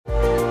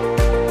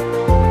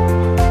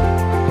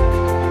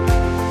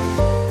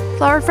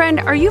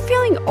friend, are you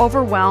feeling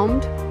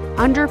overwhelmed,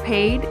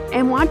 underpaid,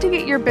 and want to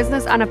get your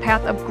business on a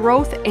path of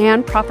growth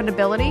and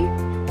profitability?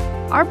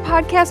 Our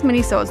podcast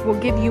minisodes will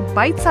give you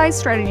bite-sized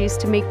strategies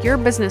to make your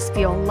business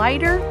feel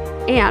lighter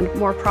and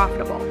more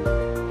profitable.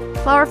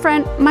 Flower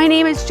friend, my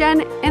name is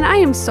Jen, and I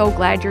am so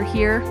glad you're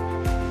here.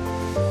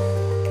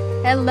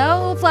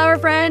 Hello, flower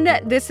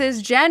friend. This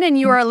is Jen, and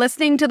you are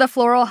listening to the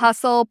Floral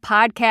Hustle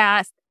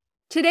podcast.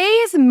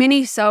 Today's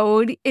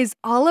minisode is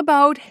all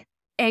about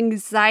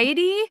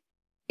anxiety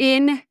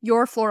in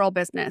your floral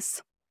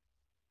business.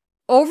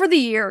 Over the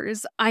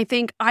years, I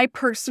think I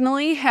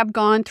personally have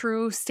gone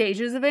through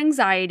stages of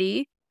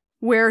anxiety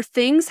where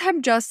things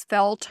have just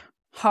felt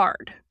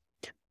hard.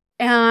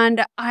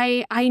 And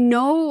I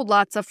know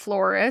lots of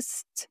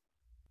florists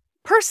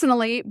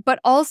personally, but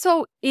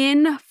also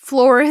in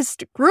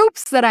florist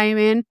groups that I'm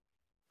in,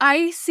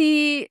 I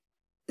see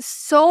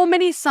so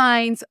many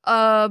signs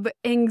of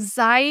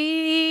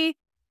anxiety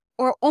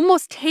or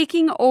almost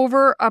taking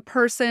over a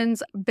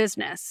person's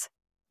business.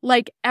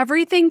 Like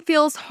everything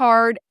feels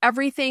hard.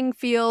 Everything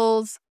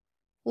feels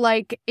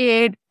like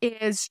it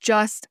is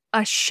just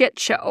a shit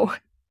show.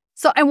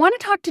 So I want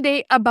to talk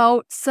today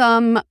about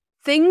some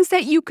things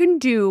that you can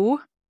do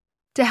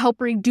to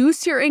help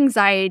reduce your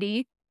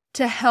anxiety,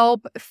 to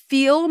help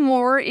feel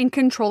more in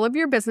control of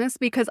your business,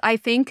 because I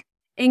think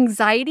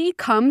anxiety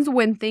comes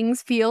when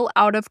things feel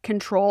out of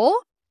control.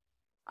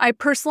 I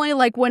personally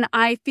like when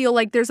I feel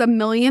like there's a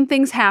million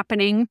things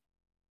happening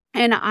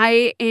and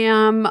I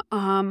am,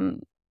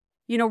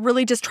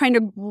 really just trying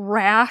to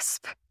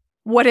grasp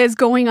what is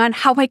going on,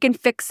 how I can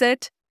fix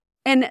it.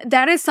 And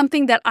that is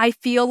something that I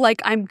feel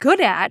like I'm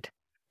good at.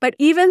 But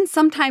even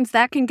sometimes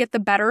that can get the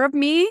better of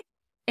me.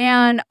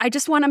 And I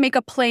just want to make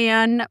a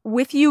plan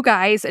with you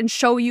guys and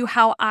show you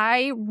how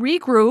I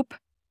regroup.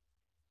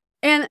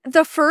 And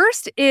the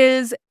first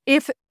is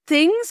if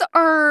things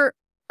are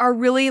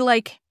really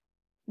like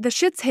the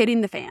shit's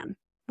hitting the fan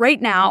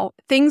right now,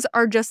 things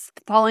are just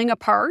falling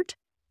apart.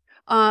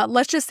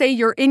 Let's just say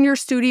you're in your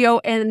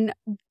studio and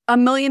a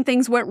million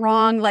things went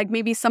wrong, like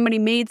maybe somebody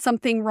made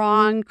something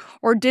wrong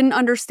or didn't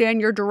understand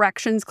your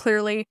directions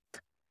clearly.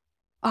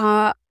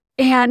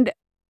 And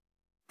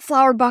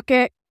flower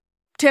bucket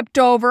tipped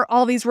over,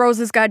 all these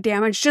roses got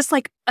damaged, just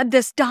like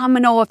this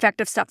domino effect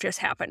of stuff just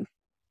happened.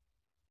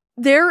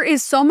 There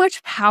is so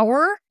much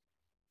power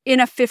in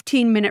a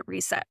 15-minute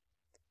reset.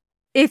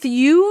 If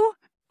you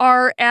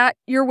are at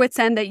your wit's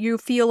end, that you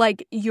feel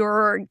like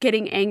you're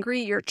getting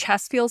angry, your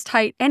chest feels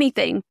tight,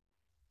 anything,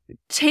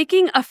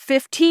 taking a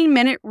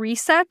 15-minute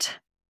reset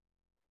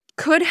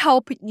could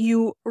help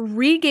you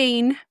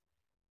regain,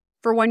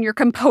 for one, your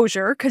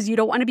composure, because you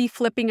don't want to be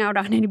flipping out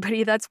on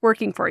anybody that's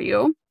working for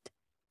you,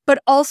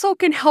 but also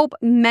can help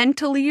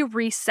mentally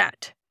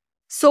reset.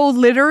 So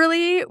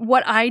literally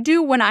what I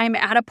do when I'm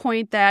at a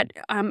point that,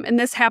 and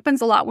this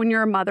happens a lot when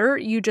you're a mother,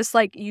 you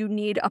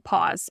need a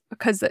pause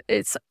because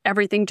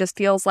everything just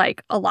feels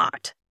like a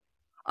lot.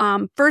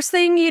 First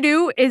thing you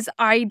do is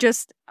I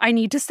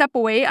need to step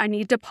away. I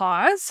need to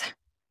pause.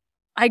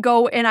 I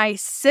go and I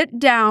sit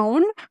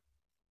down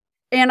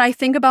and I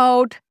think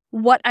about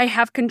what I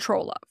have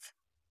control of.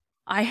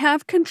 I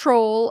have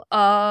control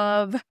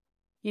of,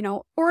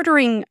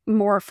 ordering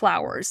more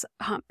flowers.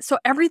 So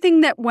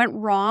everything that went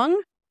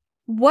wrong,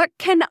 what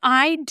can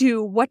I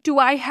do? What do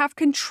I have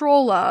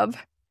control of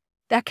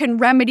that can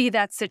remedy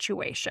that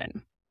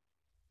situation?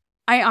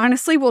 I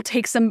honestly will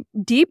take some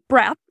deep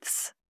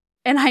breaths.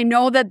 And I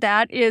know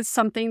that is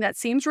something that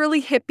seems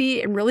really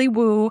hippie and really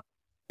woo,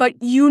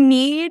 but you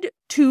need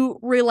to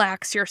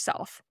relax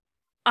yourself.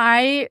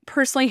 I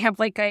personally have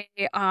I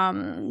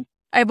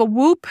have a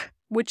Whoop,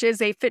 which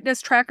is a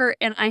fitness tracker,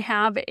 and I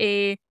have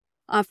a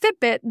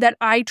Fitbit that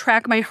I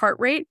track my heart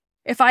rate.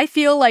 If I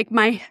feel like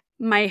my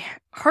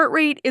heart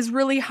rate is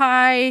really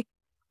high,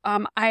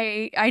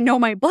 I know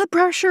my blood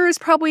pressure is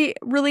probably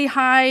really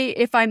high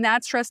if I'm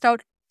that stressed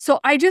out. So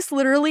I just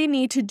literally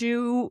need to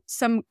do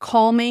some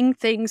calming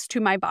things to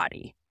my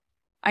body.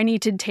 I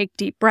need to take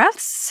deep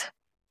breaths.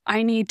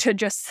 I need to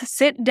just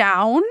sit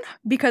down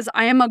because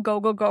I am a go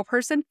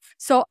person.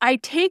 So I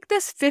take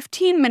this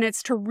 15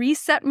 minutes to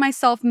reset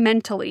myself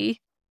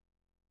mentally,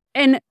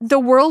 and the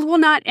world will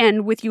not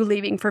end with you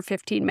leaving for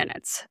 15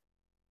 minutes.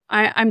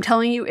 I'm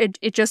telling you, it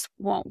just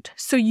won't.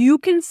 So you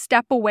can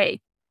step away.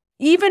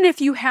 Even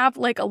if you have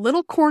like a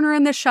little corner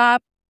in the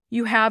shop,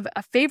 you have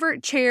a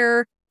favorite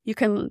chair, you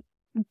can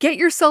get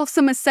yourself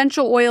some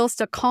essential oils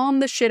to calm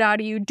the shit out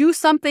of you. Do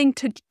something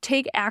to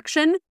take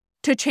action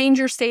to change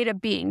your state of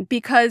being.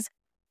 Because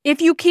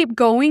if you keep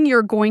going,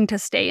 you're going to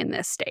stay in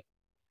this state.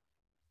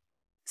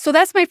 So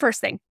that's my first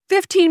thing.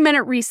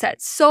 15-minute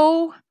reset.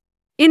 So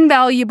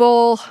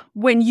invaluable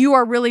when you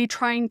are really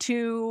trying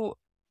to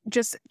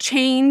just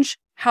change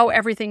how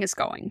everything is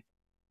going.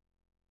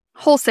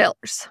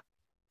 Wholesalers.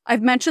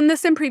 I've mentioned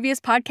this in previous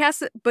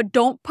podcasts, but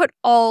don't put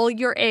all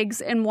your eggs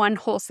in one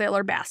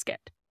wholesaler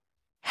basket.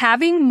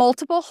 Having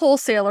multiple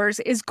wholesalers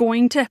is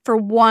going to, for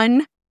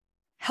one,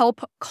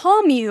 help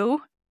calm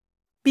you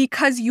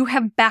because you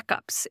have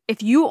backups.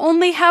 If you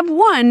only have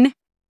one,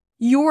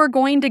 you're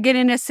going to get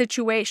in a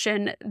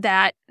situation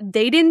that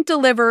they didn't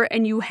deliver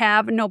and you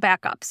have no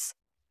backups.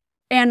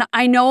 And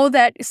I know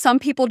that some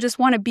people just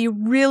want to be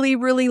really,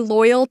 really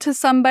loyal to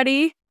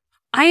somebody.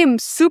 I am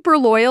super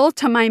loyal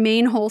to my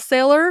main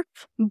wholesaler,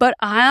 but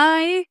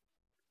I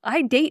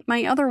date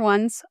my other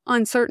ones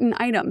on certain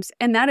items,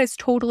 and that is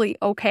totally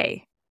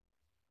okay.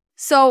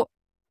 So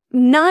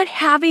not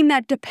having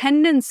that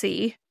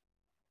dependency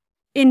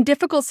in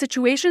difficult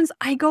situations,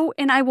 I go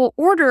and I will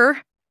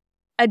order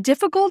a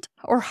difficult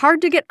or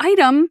hard to get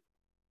item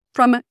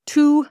from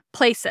 2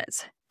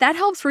 places. That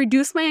helps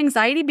reduce my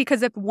anxiety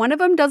because if one of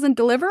them doesn't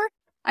deliver,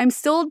 I'm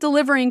still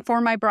delivering for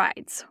my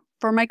brides,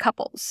 for my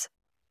couples.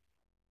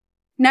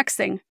 Next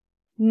thing,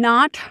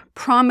 not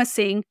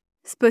promising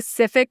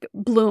specific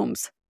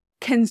blooms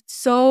can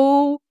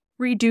so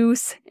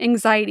reduce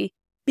anxiety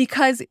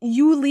because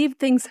you leave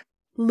things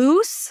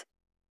loose,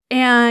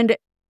 and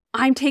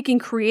I'm taking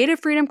creative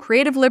freedom,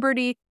 creative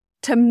liberty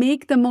to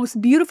make the most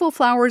beautiful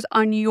flowers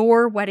on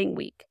your wedding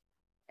week.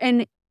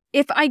 And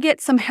if I get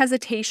some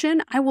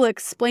hesitation, I will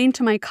explain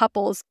to my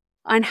couples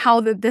on how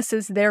this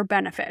is their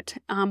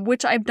benefit,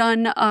 which I've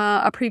done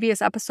a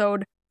previous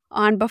episode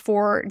on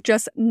before,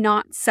 just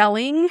not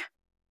selling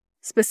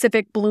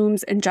specific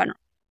blooms in general.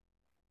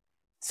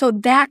 So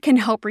that can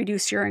help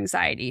reduce your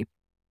anxiety.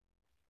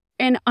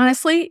 And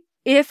honestly,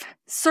 if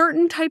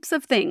certain types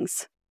of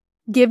things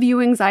give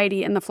you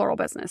anxiety in the floral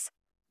business,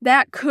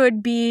 that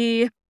could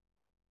be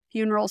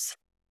funerals.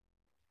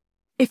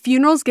 If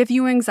funerals give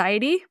you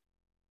anxiety,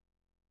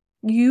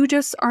 you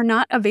just are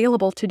not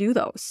available to do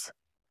those.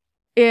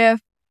 If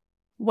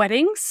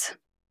weddings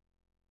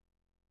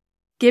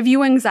give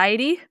you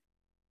anxiety,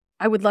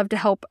 I would love to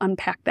help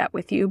unpack that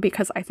with you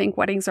because I think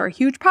weddings are a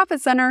huge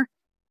profit center.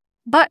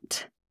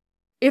 But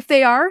if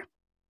they are,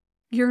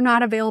 you're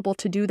not available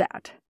to do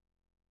that.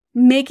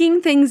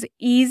 Making things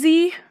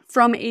easy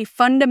from a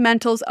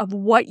fundamentals of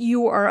what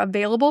you are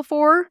available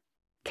for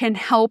can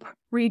help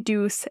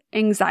reduce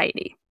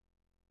anxiety.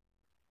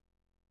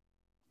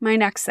 My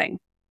next thing,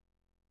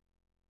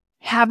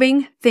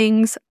 having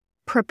things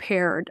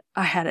prepared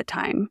ahead of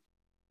time.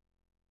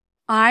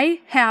 I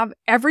have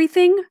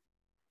everything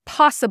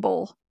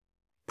possible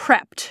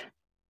prepped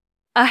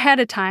ahead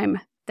of time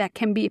that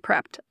can be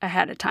prepped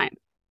ahead of time.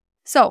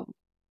 So,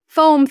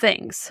 foam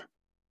things,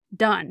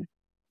 done.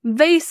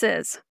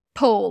 Vases,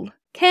 pulled.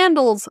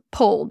 Candles,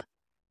 pulled.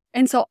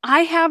 And so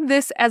I have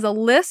this as a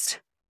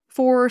list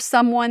for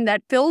someone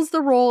that fills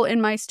the role in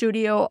my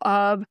studio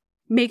of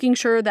making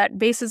sure that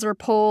vases are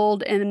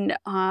pulled and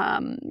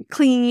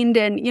cleaned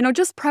and,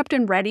 just prepped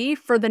and ready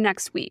for the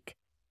next week.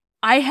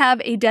 I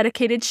have a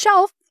dedicated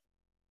shelf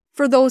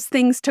for those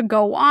things to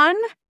go on.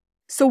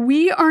 So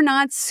we are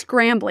not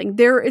scrambling.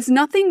 There is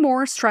nothing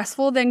more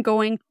stressful than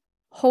going,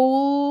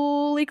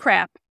 holy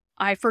crap,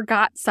 I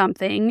forgot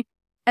something.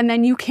 And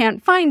then you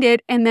can't find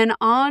it. And then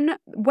on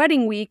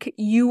wedding week,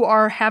 you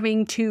are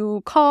having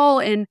to call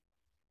and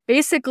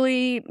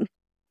basically,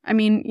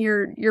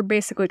 you're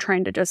basically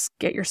trying to just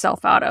get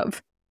yourself out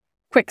of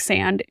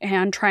quicksand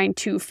and trying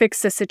to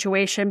fix the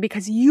situation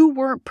because you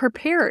weren't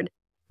prepared.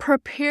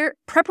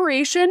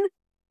 Preparation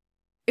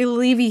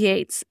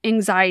alleviates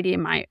anxiety,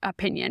 in my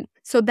opinion.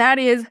 So that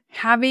is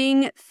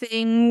having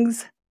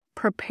things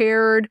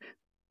prepared,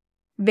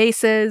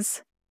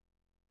 vases,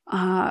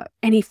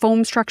 any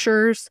foam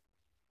structures,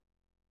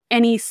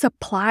 any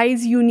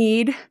supplies you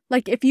need.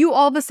 Like if you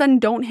all of a sudden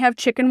don't have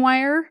chicken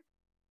wire,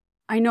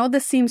 I know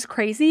this seems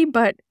crazy,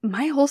 but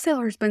my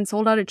wholesaler has been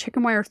sold out of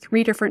chicken wire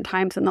 3 different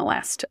times in the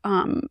last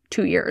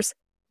 2 years,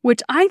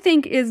 which I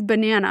think is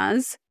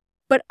bananas.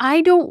 But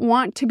I don't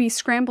want to be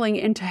scrambling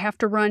and to have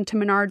to run to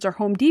Menards or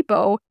Home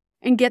Depot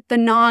and get the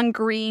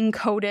non-green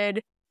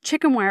coated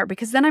chicken wire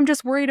because then I'm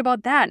just worried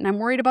about that and I'm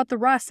worried about the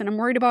rust and I'm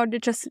worried about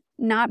it just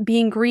not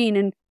being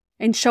green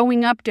and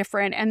showing up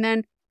different. And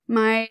then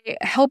my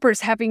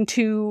helpers having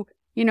to,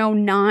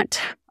 not,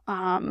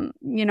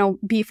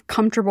 be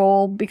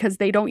comfortable because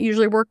they don't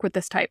usually work with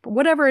this type,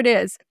 whatever it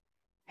is.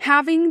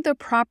 Having the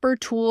proper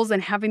tools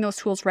and having those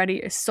tools ready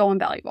is so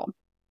invaluable.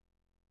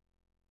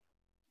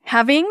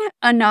 Having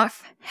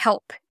enough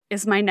help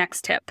is my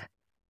next tip.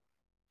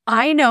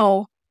 I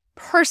know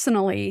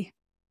personally,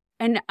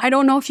 and I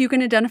don't know if you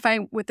can identify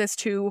with this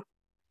too,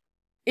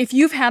 if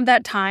you've had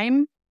that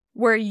time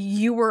where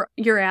your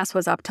ass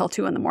was up till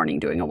 2 a.m.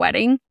 doing a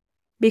wedding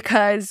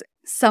because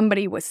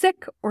somebody was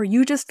sick or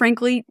you just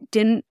frankly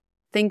didn't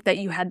think that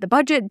you had the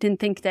budget, didn't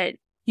think that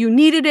you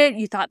needed it,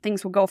 you thought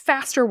things would go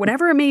faster,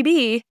 whatever it may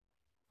be.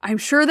 I'm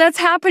sure that's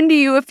happened to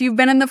you if you've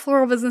been in the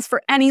floral business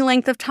for any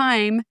length of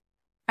time.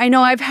 I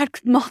know I've had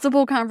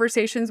multiple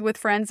conversations with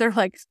friends. They're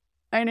like,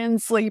 I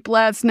didn't sleep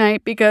last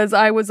night because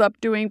I was up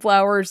doing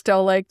flowers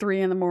till like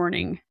 3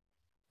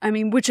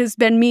 a.m. Which has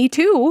been me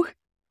too.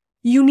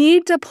 You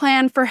need to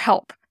plan for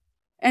help.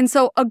 And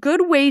so a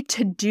good way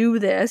to do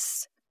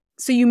this,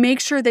 so you make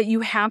sure that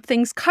you have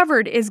things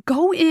covered, is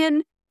go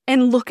in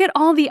and look at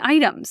all the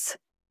items.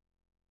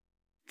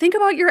 Think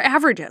about your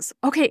averages.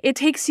 Okay, it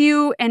takes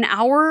you an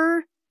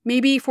hour,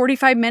 maybe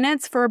 45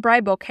 minutes for a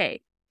bride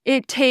bouquet.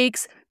 It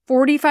takes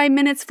 45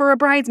 minutes for a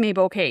bridesmaid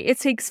bouquet. It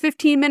takes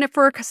 15 minutes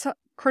for a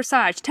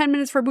corsage, 10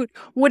 minutes for a boot,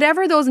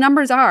 whatever those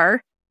numbers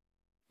are,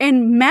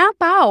 and map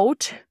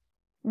out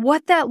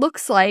what that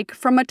looks like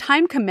from a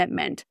time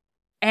commitment.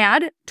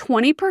 Add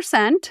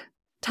 20%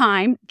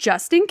 time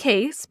just in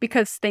case,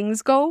 because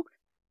things go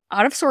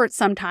out of sorts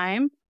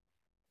sometime.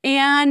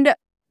 And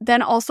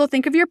then also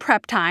think of your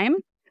prep time.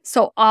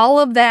 So all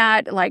of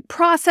that, like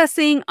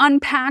processing,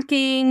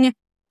 unpacking,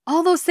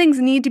 all those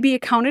things need to be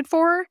accounted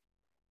for.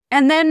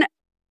 And then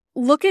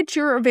look at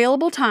your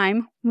available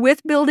time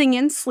with building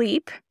in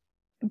sleep,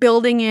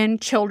 building in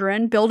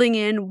children, building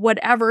in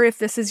whatever, if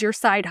this is your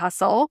side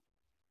hustle,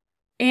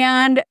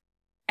 and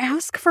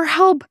ask for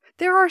help.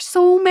 There are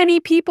so many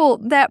people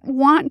that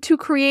want to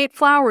create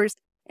flowers.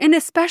 And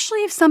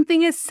especially if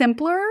something is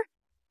simpler,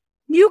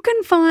 you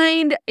can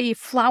find a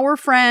flower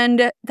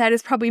friend that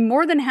is probably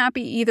more than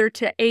happy either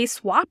to A,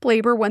 swap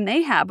labor when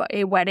they have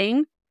a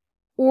wedding,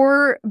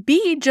 or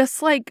B,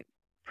 just like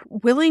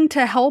willing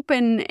to help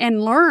and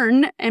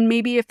learn, and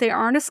maybe if they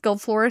aren't a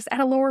skilled florist, at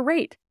a lower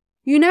rate.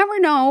 You never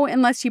know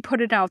unless you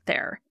put it out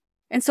there.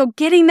 And so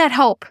getting that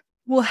help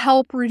will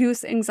help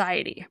reduce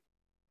anxiety.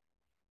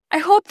 I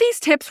hope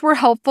these tips were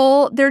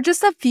helpful. They're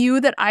just a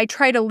few that I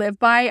try to live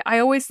by. I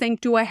always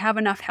think, do I have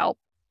enough help?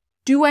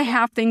 Do I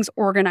have things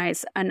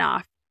organized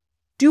enough?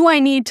 Do I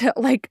need to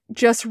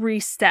just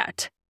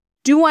reset?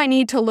 Do I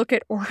need to look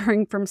at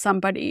ordering from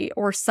somebody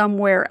or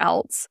somewhere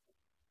else?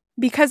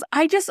 Because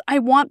I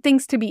want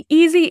things to be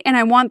easy, and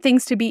I want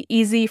things to be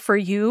easy for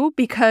you,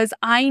 because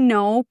I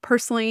know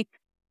personally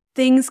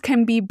things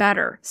can be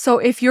better. So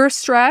if you're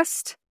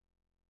stressed,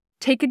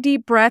 take a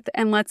deep breath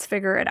and let's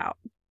figure it out.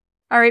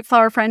 All right,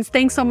 flower friends,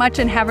 thanks so much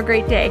and have a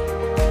great day.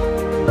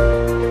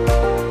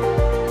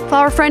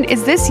 Flower friend,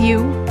 is this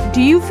you?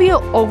 Do you feel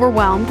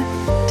overwhelmed,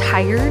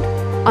 tired,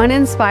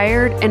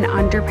 uninspired, and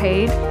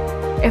underpaid?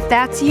 If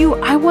that's you,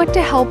 I want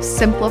to help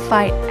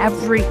simplify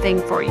everything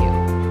for you.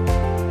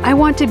 I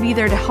want to be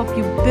there to help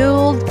you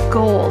build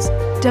goals,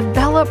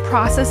 develop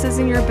processes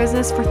in your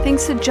business for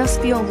things to just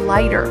feel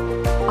lighter,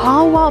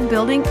 all while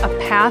building a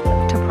path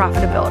to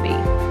profitability.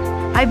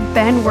 I've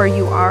been where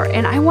you are,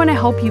 and I want to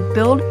help you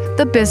build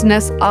the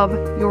business of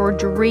your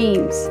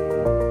dreams.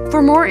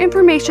 For more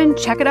information,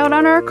 check it out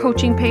on our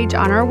coaching page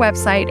on our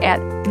website at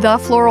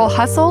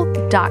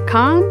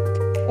thefloralhustle.com,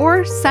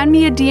 or send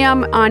me a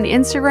DM on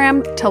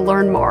Instagram to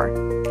learn more.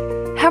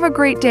 Have a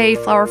great day,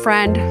 flower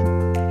friend.